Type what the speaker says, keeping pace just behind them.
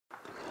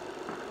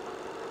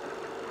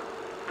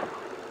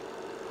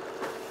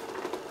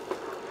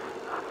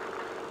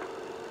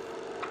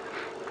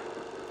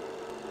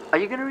Are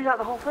you going to read out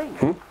the whole thing?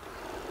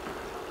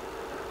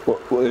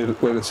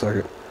 Wait a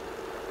second.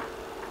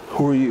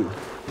 Who are you?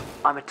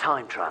 I'm a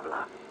time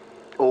traveller.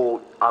 Or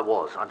I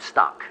was. I'm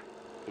stuck.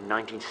 In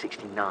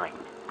 1969.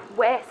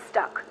 We're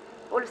stuck.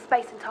 All of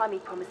space and time he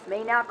promised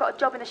me. Now I've got a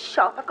job in a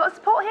shop. I've got to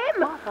support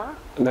him.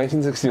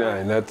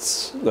 1969.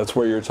 That's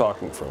where you're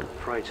talking from.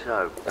 Afraid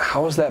so.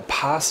 How is that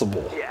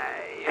possible?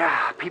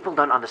 Yeah. People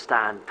don't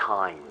understand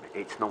time.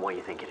 It's not what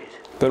you think it is.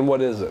 Then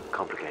what is it?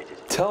 Complicated.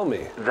 Tell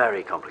me.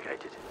 Very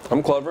complicated.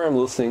 I'm clever. I'm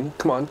listening.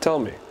 Come on, tell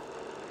me.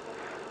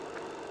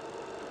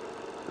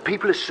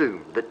 People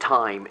assume that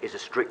time is a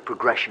strict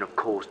progression of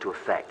cause to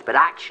effect, but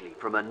actually,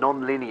 from a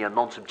non-linear,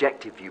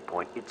 non-subjective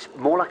viewpoint, it's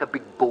more like a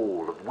big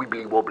ball of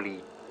wibbly-wobbly,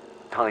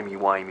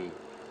 timey-wimey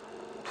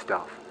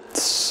stuff.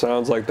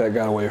 Sounds like that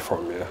got away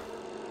from you.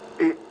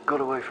 It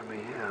got away from me,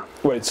 yeah.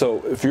 Wait,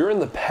 so if you're in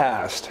the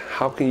past,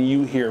 how can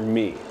you hear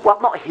me? Well,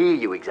 not hear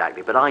you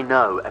exactly, but I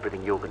know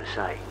everything you're going to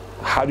say.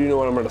 How do you know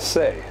what I'm going to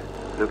say?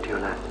 Look to your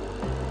left.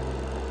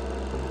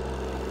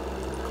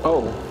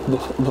 Oh,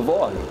 the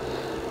vlog.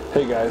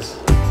 Hey guys.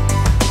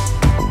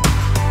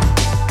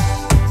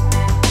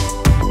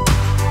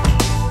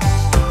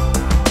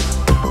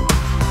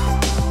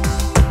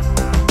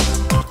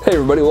 Hey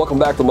everybody, welcome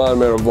back to Modern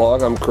Manor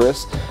Vlog. I'm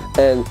Chris,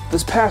 and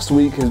this past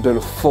week has been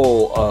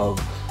full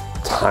of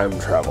time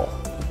travel.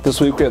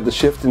 This week we had the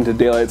shift into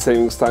daylight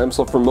savings time,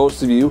 so for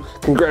most of you,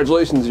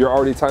 congratulations, you're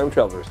already time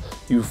travelers.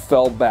 You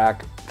fell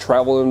back,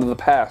 traveled into the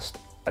past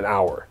an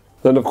hour.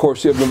 Then of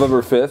course you have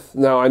November 5th.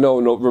 Now I know,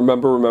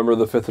 remember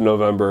the 5th of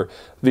November,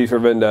 V for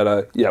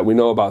Vendetta, yeah, we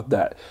know about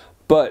that.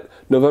 But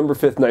November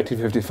 5th,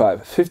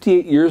 1955,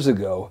 58 years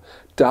ago,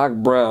 Doc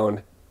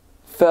Brown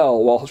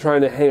fell while trying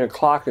to hang a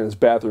clock in his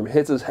bathroom,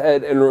 hits his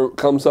head, and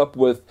comes up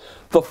with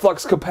the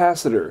flux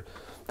capacitor,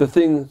 the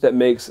thing that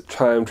makes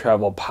time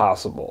travel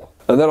possible.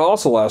 And then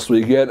also last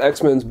week, you had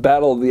X-Men's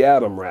Battle of the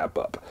Atom wrap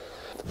up.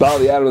 Battle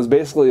of the Atom is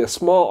basically a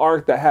small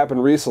arc that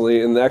happened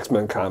recently in the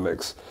X-Men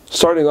comics.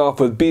 Starting off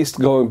with Beast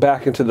going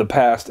back into the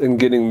past and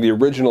getting the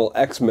original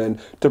X-Men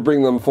to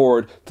bring them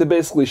forward to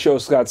basically show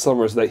Scott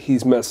Summers that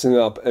he's messing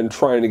up and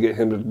trying to get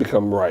him to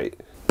become right.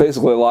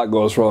 Basically a lot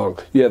goes wrong.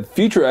 You have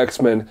future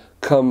X-Men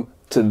come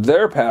to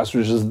their past,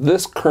 which is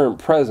this current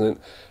present,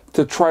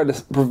 to try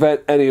to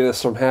prevent any of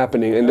this from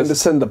happening and to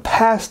send the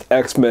past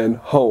X-Men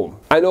home.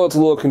 I know it's a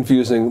little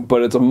confusing,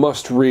 but it's a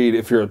must-read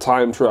if you're a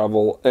time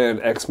travel and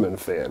X-Men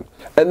fan.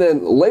 And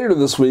then later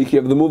this week, you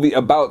have the movie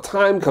About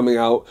Time coming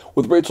out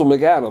with Rachel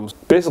McAdams.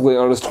 Basically,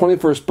 on his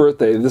 21st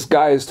birthday, this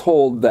guy is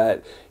told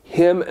that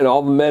him and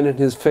all the men in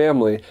his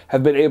family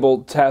have been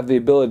able to have the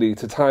ability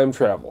to time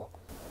travel.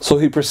 So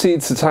he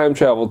proceeds to time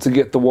travel to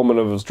get the woman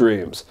of his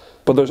dreams.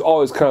 But there's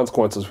always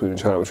consequences when you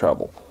time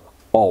travel.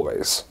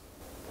 Always.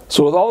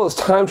 So with all this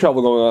time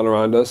travel going on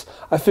around us,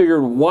 I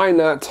figured why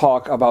not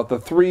talk about the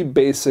 3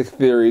 basic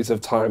theories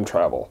of time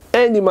travel.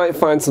 And you might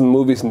find some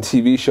movies and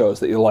TV shows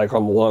that you like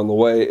along the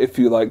way if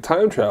you like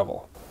time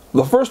travel.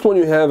 The first one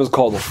you have is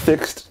called a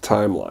fixed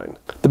timeline.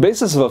 The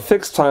basis of a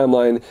fixed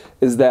timeline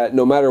is that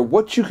no matter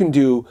what you can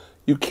do,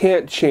 you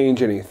can't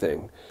change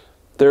anything.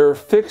 There are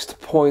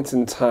fixed points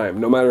in time.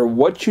 No matter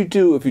what you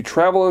do, if you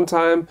travel in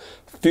time,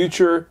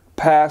 future,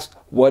 past,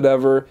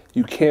 whatever,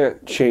 you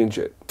can't change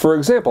it. For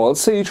example,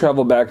 let's say you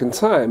travel back in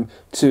time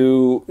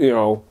to,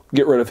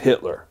 get rid of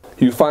Hitler.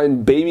 You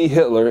find baby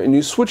Hitler and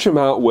you switch him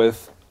out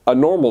with a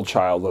normal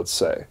child, let's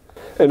say.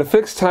 In a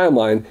fixed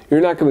timeline,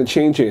 you're not going to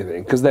change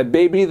anything because that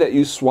baby that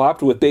you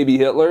swapped with baby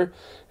Hitler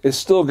is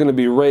still going to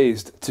be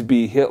raised to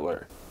be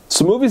Hitler.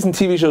 So movies and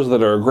TV shows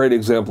that are a great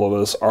example of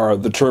this are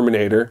The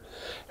Terminator,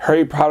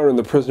 Harry Potter and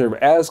the Prisoner of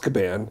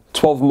Azkaban,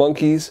 12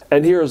 Monkeys,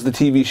 and Heroes the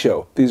TV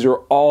show. These are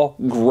all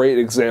great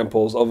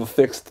examples of a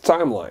fixed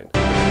timeline.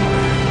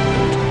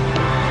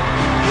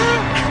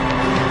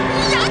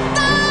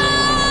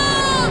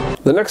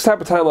 The next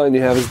type of timeline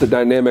you have is the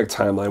dynamic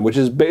timeline, which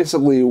is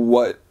basically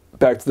what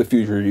Back to the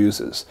Future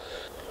uses.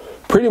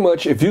 Pretty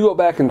much, if you go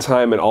back in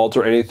time and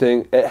alter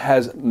anything, it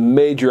has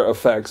major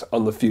effects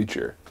on the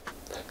future.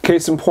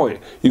 Case in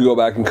point, you go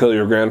back and kill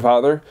your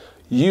grandfather,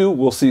 you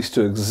will cease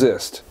to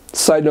exist.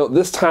 Side note,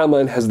 this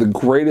timeline has the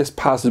greatest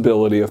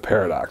possibility of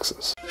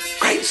paradoxes.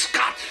 Great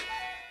Scott!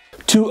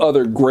 2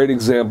 other great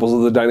examples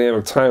of the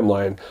dynamic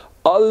timeline,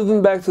 other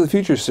than Back to the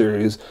Future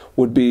series,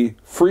 would be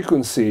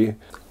Frequency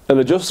and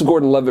the Joseph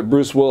Gordon-Levitt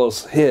Bruce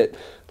Willis hit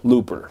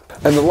Looper.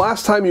 And the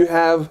last time you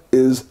have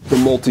is the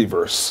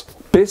multiverse.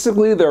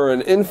 Basically, there are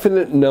an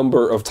infinite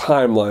number of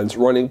timelines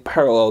running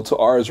parallel to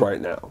ours right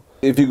now.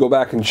 If you go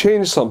back and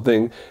change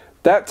something,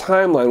 that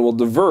timeline will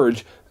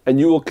diverge and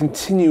you will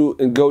continue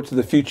and go to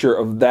the future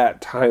of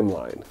that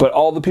timeline. But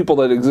all the people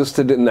that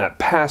existed in that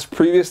past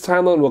previous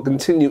timeline will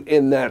continue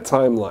in that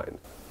timeline.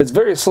 It's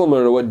very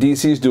similar to what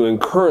DC's doing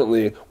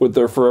currently with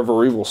their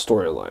Forever Evil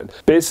storyline.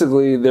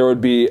 Basically, there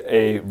would be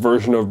a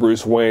version of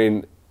Bruce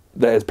Wayne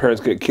that his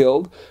parents get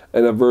killed,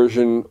 and a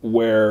version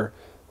where,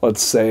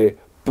 let's say,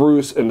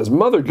 Bruce and his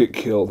mother get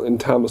killed and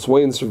Thomas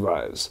Wayne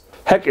survives.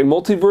 Heck, in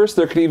Multiverse,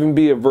 there could even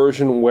be a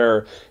version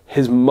where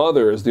his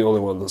mother is the only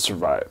one that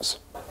survives.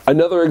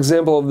 Another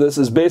example of this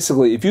is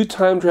basically if you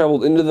time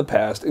traveled into the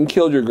past and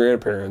killed your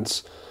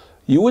grandparents,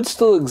 you would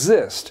still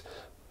exist,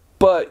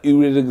 but you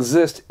would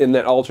exist in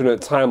that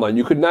alternate timeline.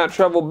 You could not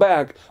travel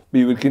back, but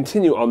you would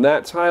continue on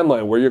that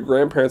timeline where your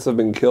grandparents have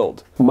been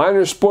killed.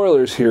 Minor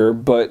spoilers here,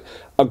 but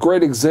a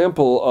great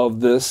example of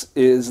this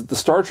is the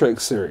Star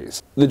Trek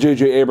series. The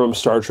J.J. Abrams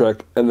Star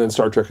Trek and then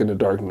Star Trek Into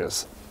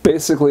Darkness.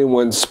 Basically,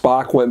 when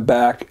Spock went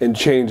back and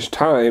changed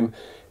time,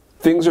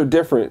 things are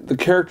different. The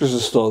characters are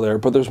still there,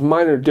 but there's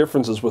minor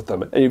differences with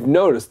them. And you've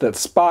noticed that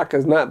Spock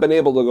has not been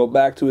able to go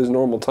back to his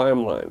normal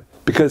timeline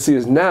because he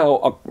is now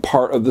a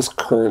part of this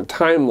current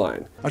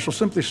timeline. I shall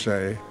simply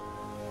say,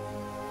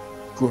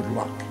 good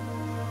luck.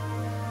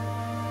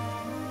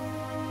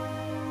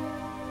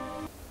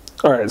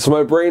 Alright, so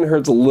my brain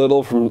hurts a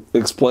little from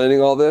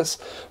explaining all this,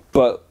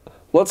 but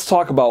let's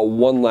talk about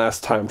one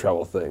last time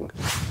travel thing.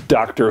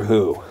 Doctor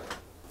Who.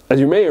 As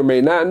you may or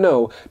may not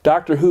know,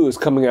 Doctor Who is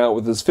coming out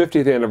with his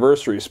 50th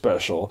anniversary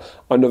special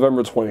on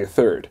November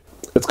 23rd.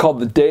 It's called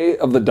The Day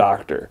of the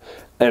Doctor,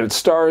 and it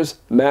stars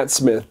Matt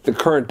Smith, the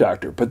current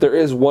Doctor, but there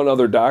is one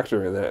other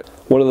Doctor in it.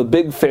 One of the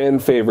big fan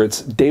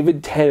favorites,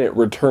 David Tennant,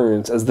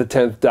 returns as the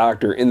 10th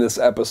Doctor in this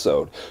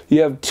episode. You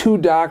have 2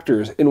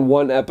 Doctors in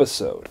one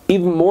episode.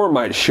 Even more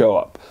might show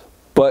up,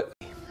 but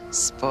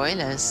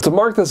spoilers. To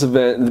mark this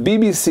event, the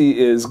BBC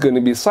is going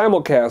to be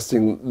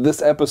simulcasting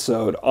this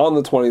episode on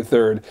the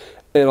 23rd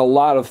in a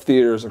lot of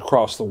theaters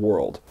across the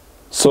world.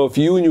 So if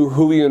you and your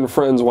Whovian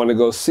friends want to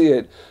go see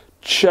it,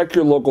 check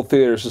your local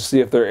theaters to see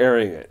if they're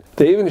airing it.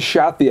 They even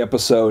shot the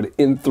episode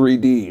in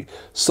 3D,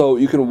 so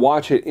you can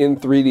watch it in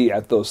 3D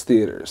at those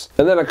theaters.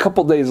 And then a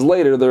couple days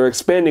later, they're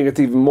expanding it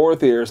to even more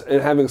theaters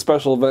and having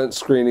special event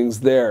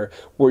screenings there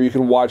where you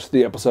can watch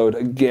the episode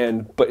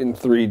again, but in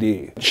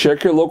 3D.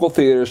 Check your local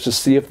theaters to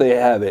see if they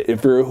have it,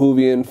 if you're a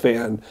Whovian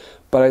fan,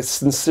 but I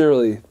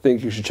sincerely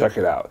think you should check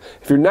it out.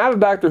 If you're not a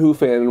Doctor Who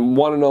fan and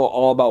want to know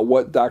all about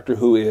what Doctor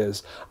Who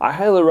is, I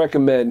highly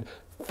recommend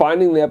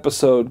finding the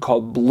episode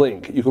called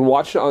Blink. You can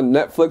watch it on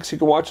Netflix, you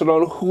can watch it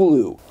on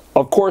Hulu.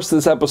 Of course,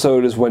 this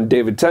episode is when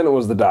David Tennant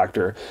was the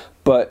Doctor,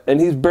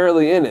 and he's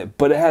barely in it,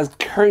 but it has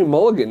Carey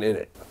Mulligan in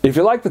it. If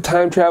you like the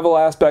time travel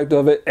aspect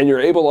of it and you're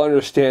able to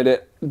understand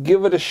it,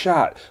 give it a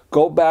shot.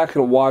 Go back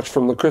and watch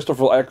from the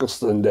Christopher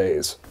Eccleston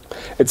days.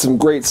 It's some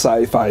great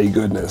sci-fi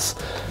goodness.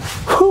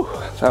 Whew,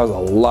 that was a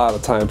lot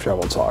of time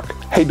travel talk.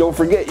 Hey, don't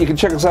forget, you can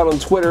check us out on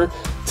Twitter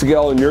to get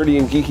all the nerdy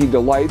and geeky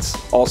delights.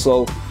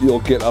 Also, you'll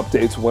get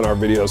updates when our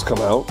videos come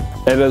out.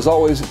 And as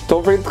always,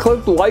 don't forget to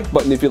click the like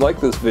button if you like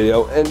this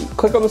video, and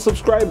click on the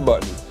subscribe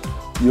button.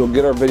 You'll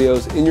get our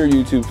videos in your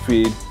YouTube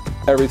feed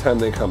every time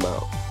they come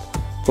out.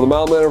 For the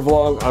Mild Mannered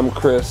Vlog, I'm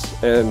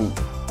Chris, and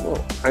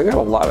well, I got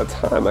a lot of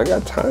time. I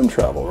got time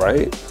travel,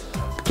 right?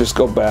 Just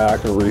go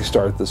back and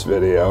restart this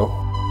video.